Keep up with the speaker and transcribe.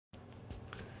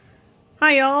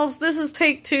Hi y'alls, this is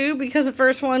take two because the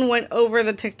first one went over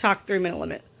the TikTok 3-minute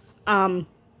limit. And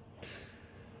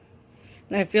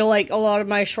I feel like a lot of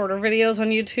my shorter videos on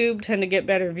YouTube tend to get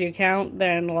better view count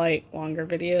than like longer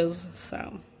videos.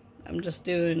 So I'm just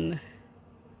doing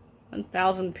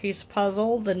 1,000 piece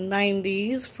puzzle, the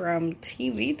 90s from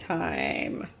TV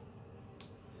Time.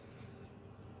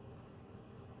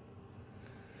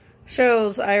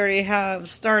 Shows I already have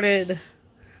started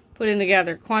putting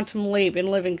together: Quantum Leap, In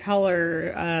Living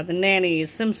Color, The Nanny,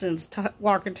 Simpsons,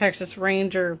 Walker, Texas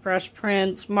Ranger, Fresh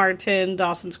Prince, Martin,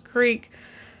 Dawson's Creek,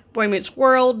 Boy Meets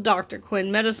World, Dr.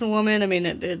 Quinn, Medicine Woman. I mean,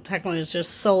 it technically is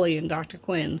just solely in Dr.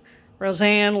 Quinn.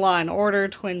 Roseanne, Law and Order,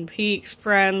 Twin Peaks,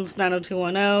 Friends,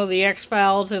 90210, The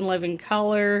X-Files, In Living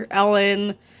Color,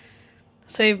 Ellen,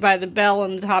 Saved by the Bell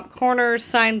in the Top Corner,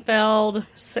 Seinfeld,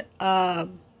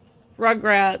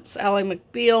 Rugrats, Ally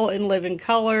McBeal, In Living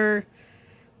Color,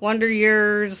 Wonder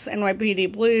Years,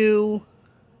 NYPD Blue,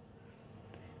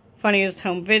 Funniest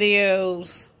Home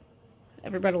Videos,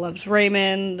 Everybody Loves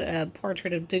Raymond,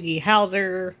 Portrait of Doogie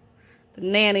Howser, The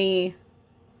Nanny,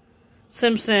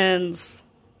 Simpsons,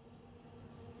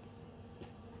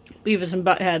 Beavis and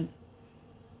Butthead.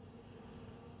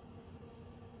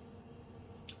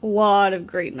 A lot of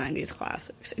great 90s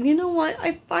classics. And you know what?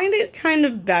 I find it kind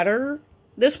of better.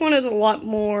 This one is a lot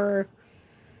more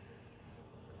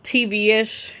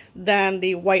TV-ish than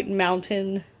the White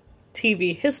Mountain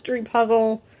TV History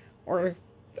Puzzle or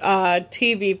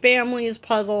TV Families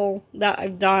Puzzle that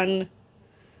I've done.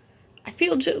 I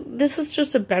feel this is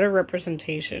just a better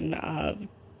representation of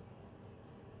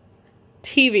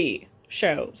TV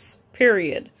shows,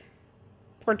 period,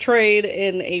 portrayed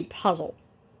in a puzzle.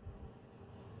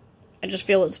 I just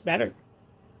feel it's better.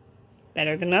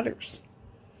 Better than others.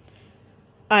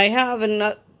 I have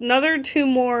another two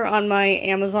more on my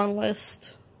Amazon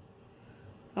list.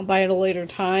 I'll buy it at a later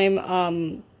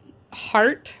time.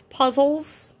 Heart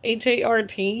Puzzles,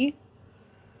 H-A-R-T.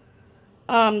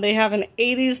 They have an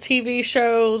 80s TV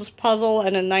shows puzzle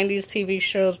and a 90s TV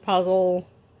shows puzzle.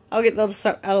 I'll get those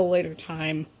at a later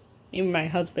time. Even my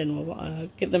husband will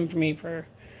get them for me for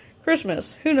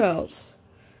Christmas. Who knows?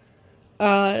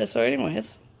 So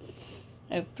anyways,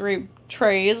 I have 3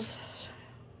 trays.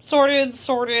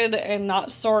 Sorted, and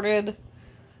not sorted.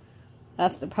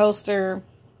 That's the poster.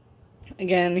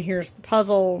 Again, here's the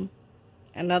puzzle.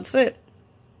 And that's it.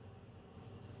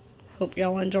 Hope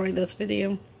y'all enjoyed this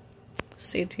video.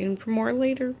 Stay tuned for more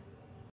later.